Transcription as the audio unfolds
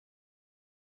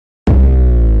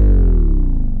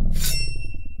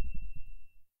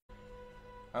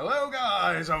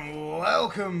guys, and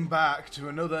welcome back to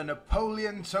another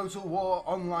Napoleon Total War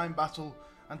online battle.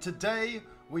 And today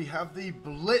we have the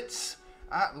Blitz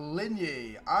at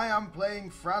Ligny. I am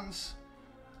playing France,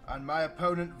 and my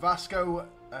opponent Vasco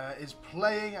is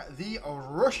playing the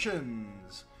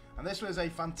Russians. And this was a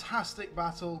fantastic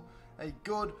battle, a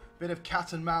good bit of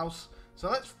cat and mouse. So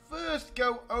let's first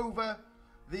go over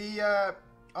the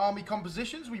army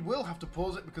compositions. We will have to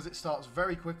pause it because it starts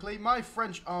very quickly. My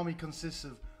French army consists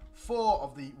of 4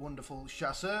 of the wonderful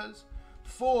chasseurs,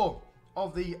 4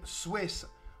 of the Swiss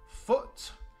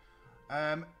foot,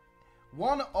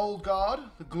 1 old guard,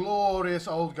 the glorious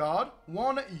old guard,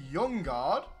 1 young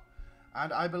guard,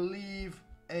 and I believe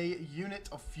a unit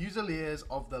of fusiliers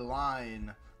of the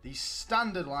line, the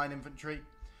standard line infantry.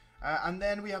 And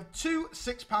then we have 2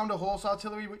 6-pounder horse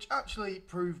artillery, which actually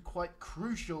proved quite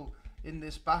crucial in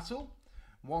this battle,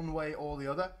 one way or the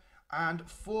other, and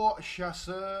 4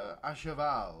 chasseurs à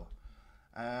cheval.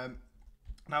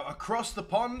 Now across the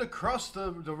pond, across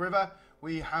the river,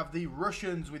 we have the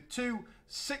Russians with 2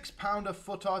 6-pounder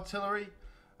foot artillery,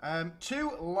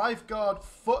 2 lifeguard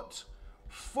foot,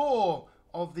 4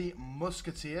 of the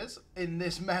musketeers in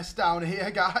this mess down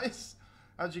here, guys,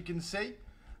 as you can see.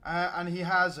 And he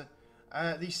has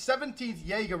the 17th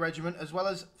Jaeger Regiment, as well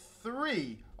as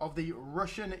 3 of the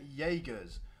Russian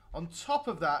Jaegers. On top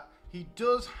of that, he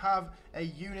does have a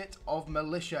unit of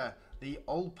militia, the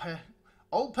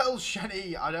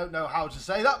Opelsheny. I don't know how to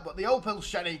say that, but the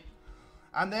Opelsheny.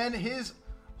 And then his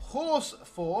horse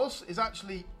force is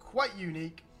actually quite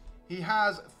unique. He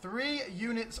has 3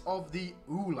 units of the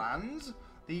Uhlans,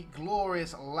 the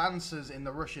glorious lancers in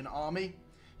the Russian army.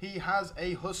 He has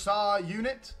a hussar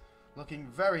unit, looking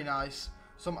very nice.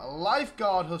 Some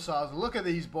lifeguard hussars, look at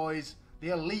these boys, the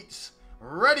elites,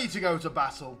 ready to go to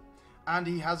battle. And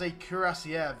he has a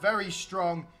cuirassier, very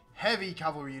strong, heavy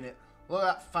cavalry unit. Look at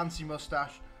that fancy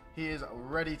mustache, he is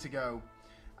ready to go.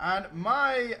 And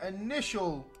my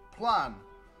initial plan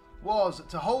was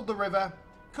to hold the river,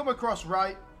 come across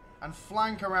right, and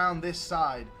flank around this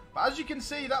side. But as you can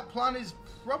see, that plan is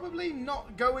probably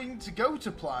not going to go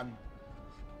to plan,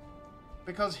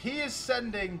 because he is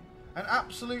sending an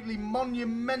absolutely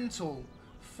monumental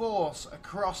force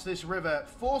across this river,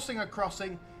 forcing a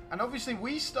crossing, and obviously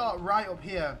we start right up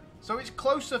here, so it's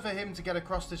closer for him to get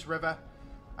across this river,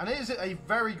 and it is a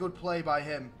very good play by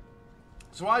him.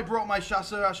 So I brought my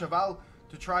chasseurs à cheval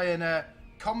to try and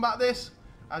combat this.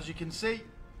 As you can see,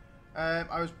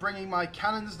 I was bringing my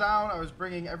cannons down, I was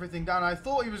bringing everything down. I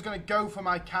thought he was going to go for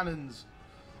my cannons,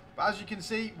 but as you can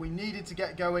see, we needed to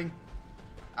get going.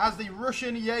 As the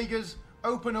Russian Jaegers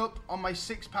open up on my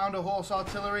 6-pounder horse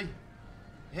artillery,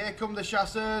 here come the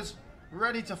chasseurs,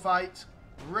 ready to fight,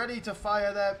 ready to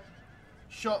fire their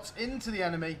shots into the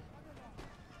enemy.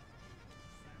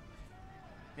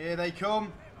 Here they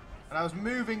come, and I was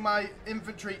moving my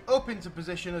infantry up into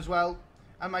position as well,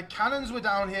 and my cannons were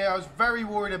down here. I was very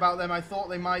worried about them. I thought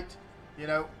they might, you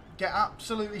know, get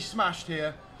absolutely smashed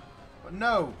here, but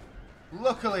no.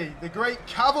 Luckily, the great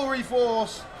cavalry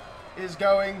force is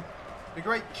going. The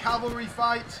great cavalry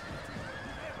fight.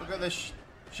 Look at the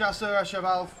chasseurs à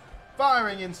cheval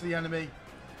firing into the enemy.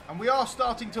 And we are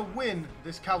starting to win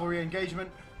this cavalry engagement.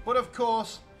 But of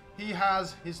course, he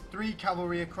has his 3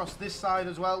 cavalry across this side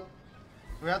as well.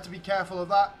 We had to be careful of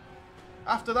that.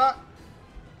 After that,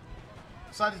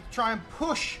 decided to try and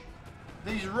push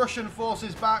these Russian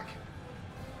forces back.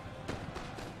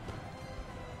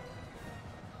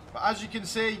 But as you can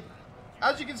see,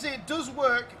 it does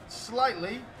work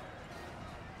slightly.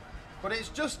 But it's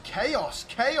just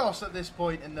chaos at this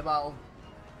point in the battle.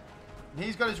 And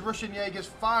he's got his Russian Jaegers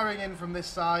firing in from this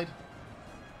side.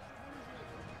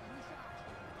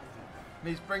 And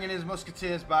he's bringing his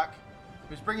musketeers back.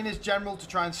 He's bringing his general to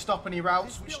try and stop any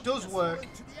routes, which does work.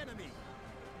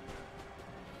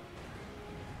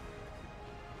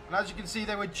 And as you can see,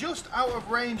 they were just out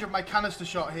of range of my canister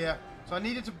shot here. So I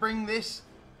needed to bring this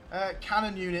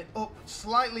cannon unit up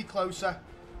slightly closer.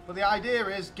 But the idea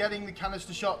is getting the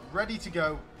canister shot ready to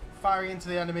go, firing into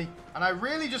the enemy. And I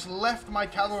really just left my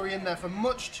cavalry in there for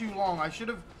much too long. I should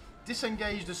have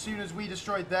disengaged as soon as we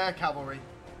destroyed their cavalry.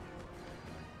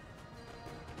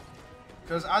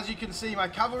 Because as you can see, my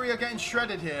cavalry are getting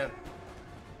shredded here.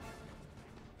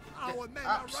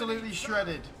 Absolutely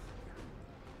shredded.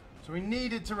 So we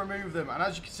needed to remove them. And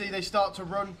as you can see, they start to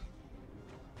run.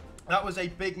 That was a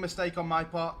big mistake on my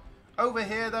part. Over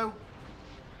here, though,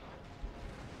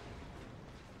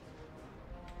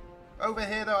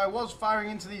 I was firing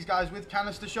into these guys with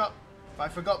canister shot, but I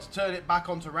forgot to turn it back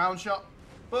onto round shot.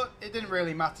 But it didn't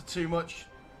really matter too much.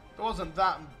 There wasn't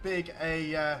that big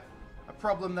a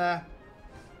problem there.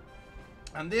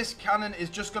 And this cannon is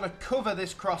just going to cover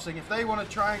this crossing. If they want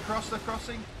to try and cross the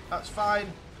crossing, that's fine.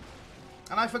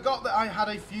 And I forgot that I had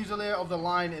a Fusilier of the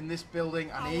line in this building,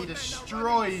 and he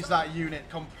destroys that unit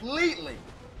completely,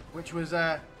 which was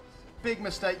a big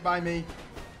mistake by me.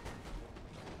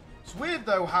 It's weird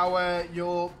though how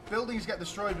your buildings get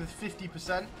destroyed with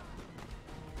 50%.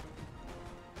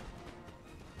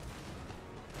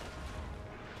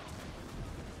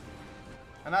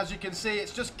 And as you can see,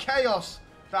 it's just chaos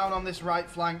down on this right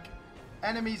flank.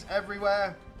 Enemies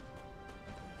everywhere,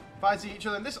 fighting each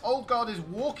other. And this old guard is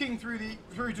walking through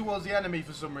towards the enemy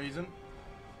for some reason.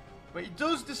 But he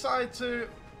does decide to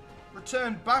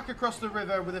return back across the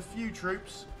river with a few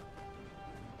troops.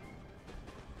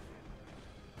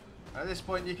 At this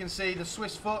point you can see the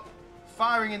Swiss foot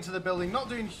firing into the building, not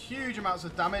doing huge amounts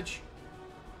of damage,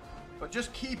 but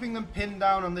just keeping them pinned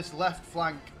down on this left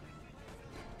flank.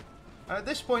 And at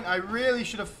this point I really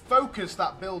should have focused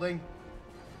that building.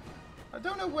 I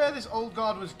don't know where this old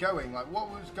guard was going, like what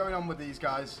was going on with these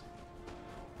guys.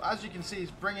 But as you can see,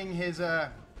 he's bringing his...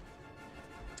 And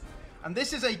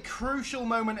this is a crucial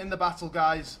moment in the battle,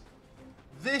 guys.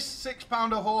 This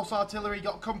 6-pounder horse artillery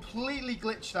got completely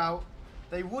glitched out.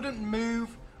 They wouldn't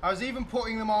move. I was even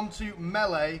putting them onto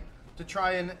melee to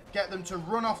try and get them to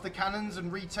run off the cannons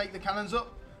and retake the cannons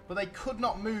up, but they could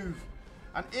not move.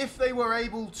 And if they were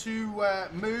able to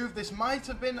move, this might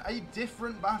have been a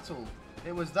different battle.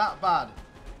 It was that bad.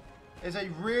 It's a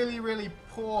really, really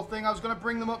poor thing. I was going to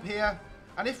bring them up here,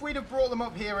 and if we'd have brought them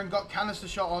up here and got canister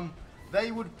shot on,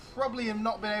 they would probably have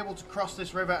not been able to cross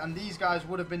this river, and these guys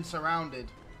would have been surrounded.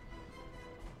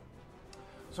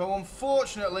 So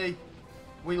unfortunately,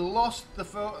 we lost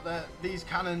these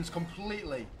cannons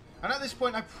completely. And at this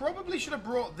point, I probably should have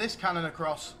brought this cannon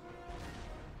across.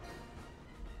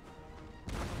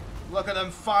 Look at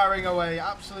them firing away.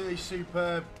 Absolutely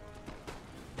superb.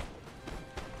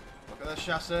 Look at the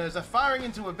chasseurs. They're firing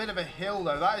into a bit of a hill,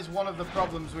 though. That is one of the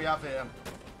problems we have here.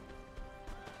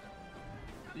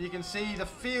 You can see the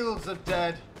fields are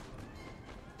dead.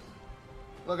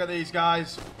 Look at these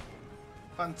guys.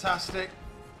 Fantastic.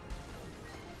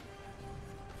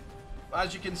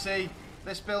 As you can see,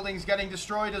 this building's getting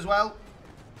destroyed as well.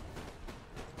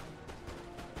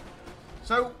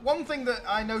 So one thing that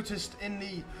I noticed in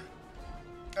the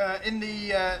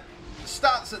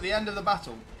stats at the end of the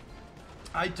battle,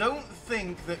 I don't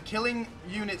think that killing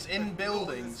units in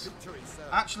buildings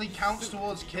actually counts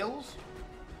towards kills.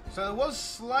 So there was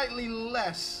slightly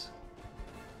less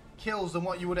kills than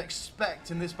what you would expect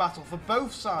in this battle for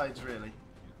both sides, really.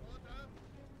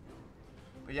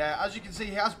 But yeah, as you can see,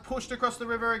 he has pushed across the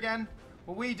river again.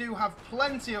 But we do have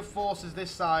plenty of forces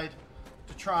this side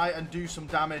to try and do some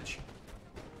damage.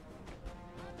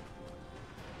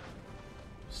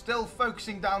 Still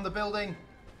focusing down the building,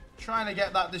 trying to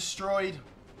get that destroyed.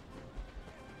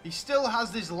 He still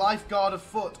has this lifeguard of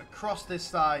foot across this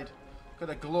side. Look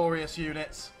at the glorious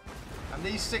units. And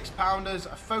these 6-pounders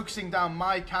are focusing down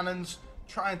my cannons,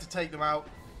 trying to take them out.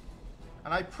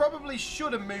 And I probably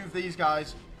should have moved these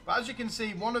guys. But as you can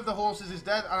see, one of the horses is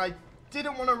dead, and I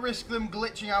didn't want to risk them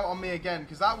glitching out on me again,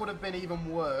 because that would have been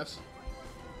even worse.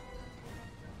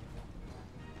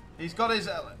 He's got his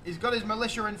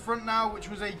militia in front now, which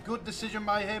was a good decision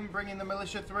by him, bringing the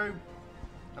militia through.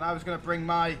 And I was going to bring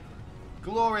my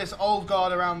glorious old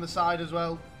guard around the side as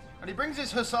well. And he brings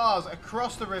his hussars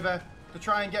across the river to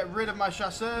try and get rid of my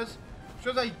chasseurs, which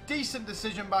was a decent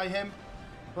decision by him.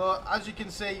 But as you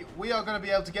can see, we are going to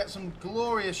be able to get some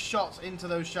glorious shots into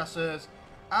those chasseurs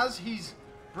as he's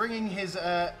bringing his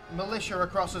militia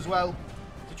across as well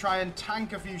to try and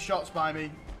tank a few shots by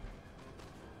me.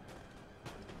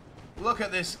 Look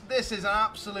at this. This is an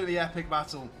absolutely epic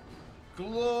battle.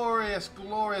 Glorious,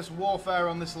 glorious warfare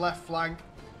on this left flank.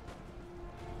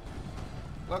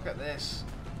 Look at this.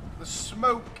 The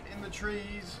smoke in the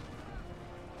trees.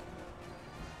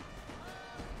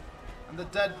 And the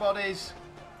dead bodies.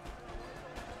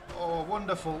 Oh,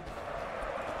 wonderful.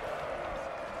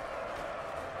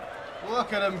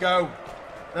 Look at them go.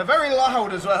 They're very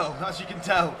loud as well, as you can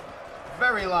tell.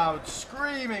 Very loud,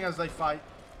 screaming as they fight.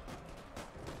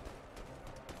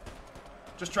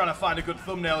 Just trying to find a good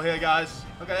thumbnail here, guys.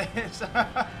 Okay.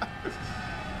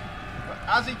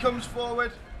 As he comes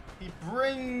forward, he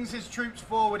brings his troops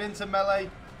forward into melee.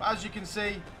 But as you can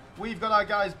see, we've got our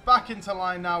guys back into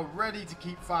line now, ready to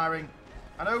keep firing.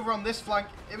 And over on this flank,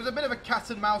 it was a bit of a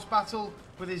cat and mouse battle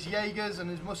with his Jaegers and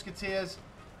his musketeers.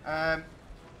 And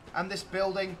this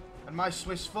building and my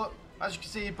Swiss foot. As you can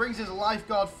see, he brings his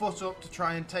lifeguard foot up to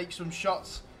try and take some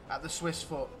shots at the Swiss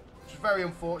foot, which is very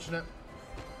unfortunate.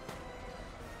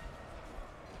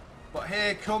 But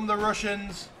here come the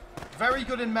Russians. Very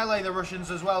good in melee, the Russians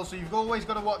as well, so you've always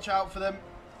got to watch out for them.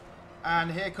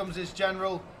 And here comes his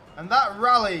general. And that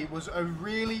rally was a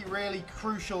really, really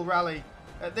crucial rally.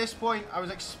 At this point, I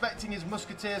was expecting his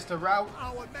musketeers to rout,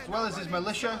 as well as his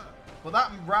militia. But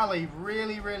that rally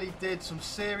really, really did some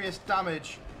serious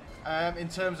damage in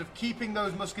terms of keeping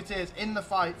those musketeers in the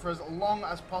fight for as long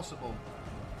as possible.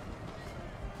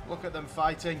 Look at them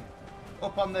fighting.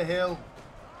 Up on the hill.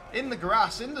 In the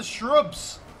grass, in the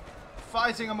shrubs.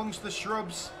 Fighting amongst the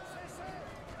shrubs.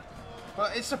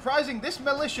 But it's surprising, this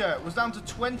militia was down to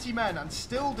 20 men and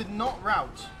still did not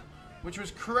rout, which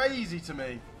was crazy to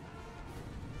me.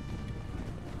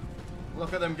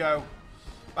 Look at them go.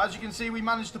 As you can see, we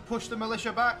managed to push the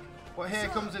militia back, but here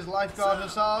comes his lifeguard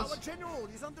hussars.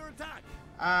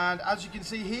 And as you can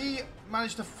see, he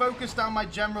managed to focus down my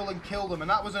general and kill them,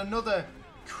 and that was another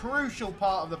crucial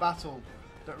part of the battle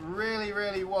that really,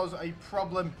 really was a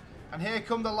problem. And here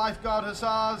come the lifeguard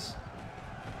hussars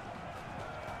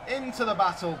into the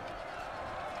battle.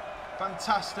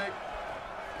 Fantastic.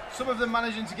 Some of them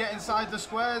managing to get inside the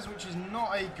squares, which is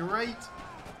not a great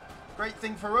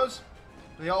thing for us.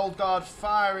 The old guard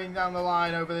firing down the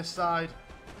line over this side.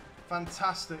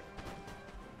 Fantastic.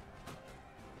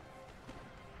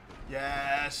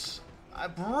 Yes. A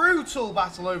brutal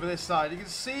battle over this side. You can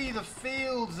see the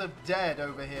fields of dead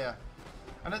over here.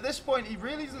 And at this point, he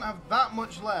really doesn't have that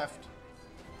much left,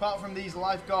 apart from these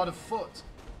lifeguard of foot.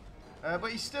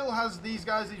 But he still has these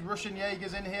guys, these Russian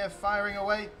Jaegers in here firing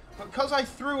away. But because I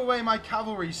threw away my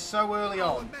cavalry so early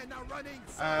on,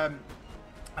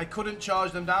 I couldn't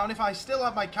charge them down. If I still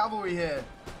had my cavalry here,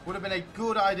 would have been a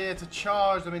good idea to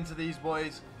charge them into these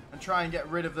boys and try and get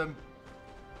rid of them.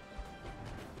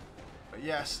 But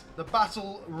yes, the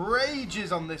battle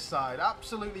rages on this side.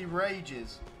 Absolutely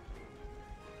rages.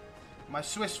 My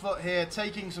Swiss foot here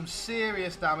taking some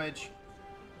serious damage.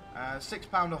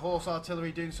 6-pounder horse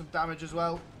artillery doing some damage as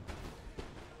well.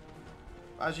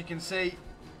 As you can see,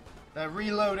 they're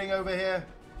reloading over here.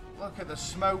 Look at the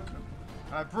smoke.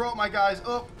 And I brought my guys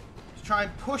up to try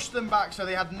and push them back so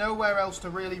they had nowhere else to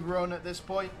really run at this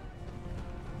point.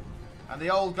 And the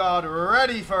old guard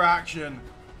ready for action.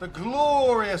 The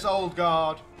glorious old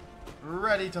guard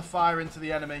ready to fire into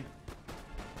the enemy.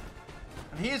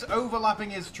 And he is overlapping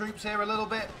his troops here a little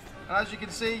bit. And as you can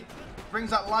see, brings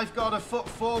that lifeguard of foot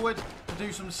forward to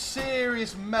do some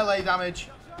serious melee damage,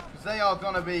 because they are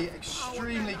going to be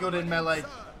extremely good in melee.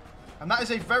 And that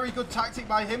is a very good tactic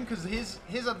by him, because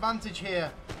his advantage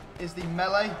here is the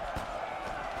melee.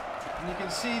 And you can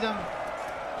see them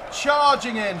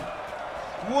charging in.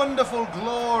 Wonderful,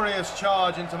 glorious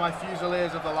charge into my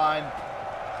Fusiliers of the line.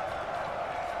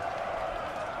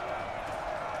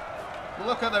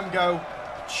 Look at them go,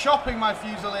 chopping my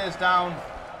Fusiliers down.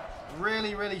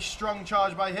 Really, really strong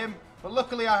charge by him. But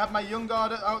luckily I have my young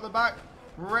guard out the back,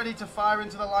 ready to fire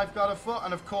into the lifeguard of foot.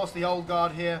 And of course the old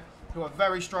guard here, who are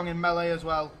very strong in melee as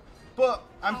well. But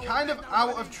I'm kind of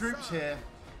out of troops here.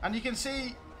 And you can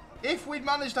see, if we'd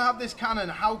managed to have this cannon,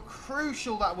 how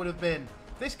crucial that would have been.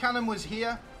 If this cannon was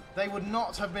here, they would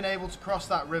not have been able to cross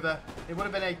that river. It would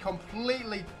have been a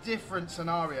completely different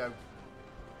scenario.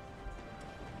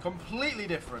 Completely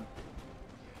different.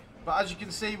 But as you can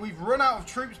see, we've run out of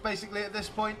troops basically at this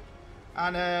point.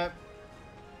 And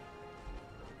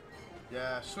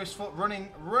yeah, Swiss foot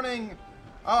running.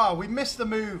 Oh, we missed the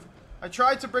move. I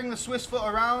tried to bring the Swiss foot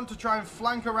around to try and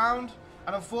flank around,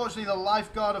 and unfortunately the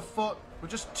lifeguard of foot were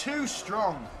just too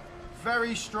strong.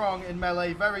 Very strong in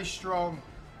melee, very strong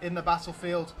in the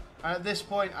battlefield. And at this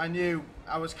point I knew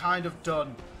I was kind of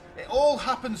done. It all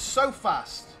happened so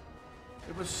fast.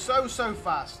 It was so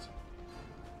fast.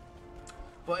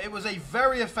 But it was a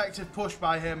very effective push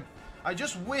by him. I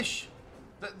just wish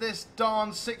that this darn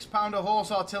 6-pounder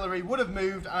horse artillery would have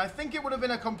moved, and I think it would have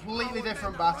been a completely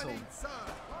different battle.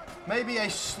 Maybe a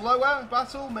slower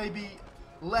battle, maybe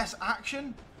less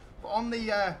action, but on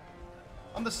the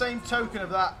same token of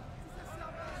that,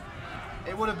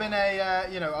 it would have been a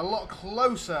you know, a lot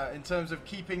closer in terms of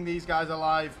keeping these guys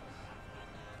alive,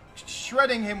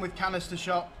 shredding him with canister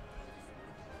shot.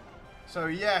 So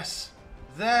yes,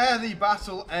 there the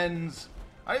battle ends.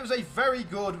 And it was a very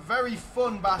good, very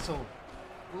fun battle.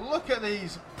 Look at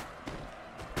these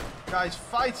guys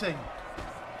fighting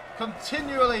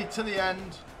continually to the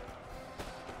end.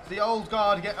 The old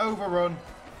guard get overrun.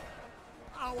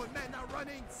 Our men are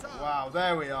running, sir. Wow,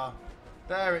 there we are.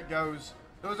 There it goes.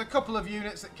 There was a couple of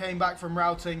units that came back from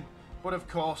routing, but of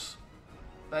course,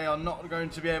 they are not going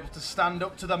to be able to stand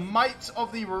up to the might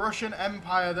of the Russian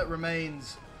Empire that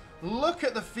remains. Look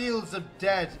at the fields of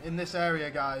dead in this area,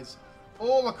 guys.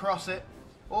 All across it,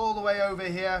 all the way over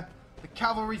here. The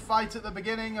cavalry fight at the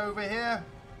beginning over here.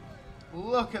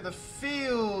 Look at the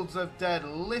fields of dead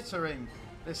littering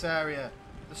this area.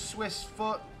 The Swiss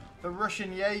foot, the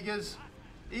Russian Jaegers,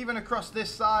 even across this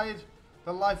side,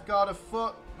 the lifeguard of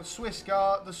foot, the Swiss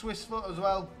guard, the Swiss foot as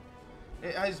well.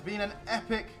 It has been an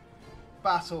epic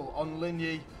battle on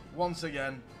Ligny once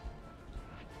again.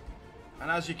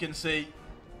 And as you can see,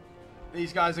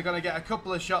 these guys are going to get a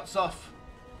couple of shots off.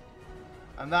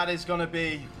 And that is going to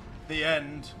be the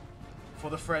end for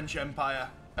the French Empire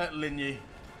at Ligny.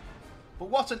 But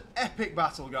what an epic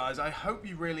battle, guys. I hope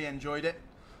you really enjoyed it.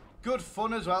 Good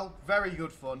fun as well. Very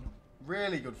good fun.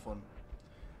 Really good fun.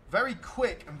 Very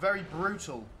quick and very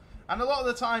brutal. And a lot of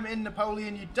the time in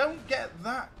Napoleon, you don't get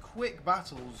that quick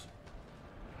battles.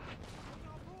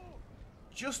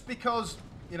 Just because,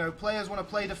 you know, players want to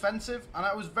play defensive. And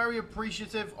I was very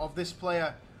appreciative of this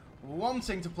player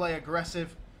wanting to play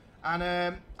aggressive. And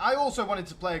I also wanted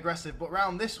to play aggressive, but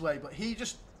round this way. But he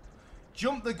just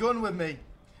jumped the gun with me.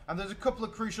 And there's a couple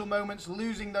of crucial moments.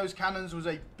 Losing those cannons was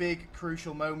a big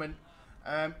crucial moment.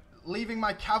 Leaving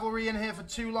my cavalry in here for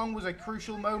too long was a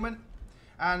crucial moment.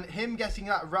 And him getting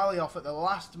that rally off at the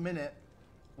last minute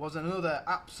was another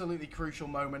absolutely crucial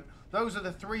moment. Those are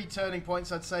the three turning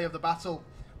points, I'd say, of the battle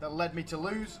that led me to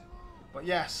lose. But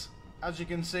yes, as you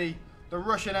can see, the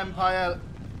Russian Empire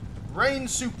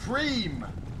reigns supreme.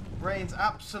 Reigns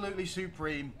absolutely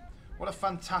supreme. What a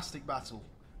fantastic battle.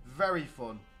 Very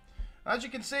fun. As you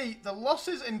can see, the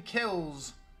losses and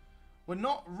kills were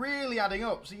not really adding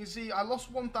up. So you can see I lost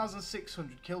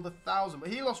 1,600, killed 1,000, but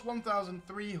he lost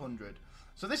 1,300.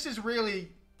 So this is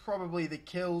really probably the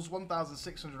kills,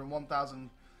 1,600 and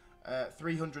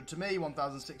 1,300 to me,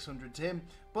 1,600 to him.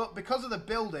 But because of the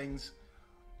buildings,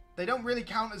 they don't really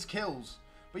count as kills.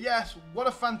 But yes, what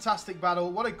a fantastic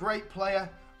battle. What a great player.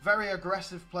 Very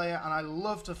aggressive player. And I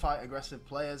love to fight aggressive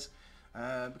players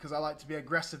because I like to be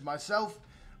aggressive myself.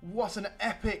 What an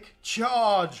epic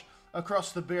charge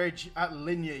across the bridge at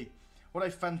Ligny. What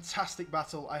a fantastic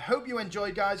battle. I hope you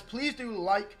enjoyed, guys. Please do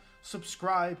like,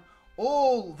 subscribe,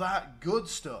 all that good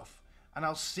stuff. And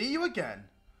I'll see you again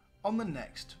on the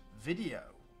next video.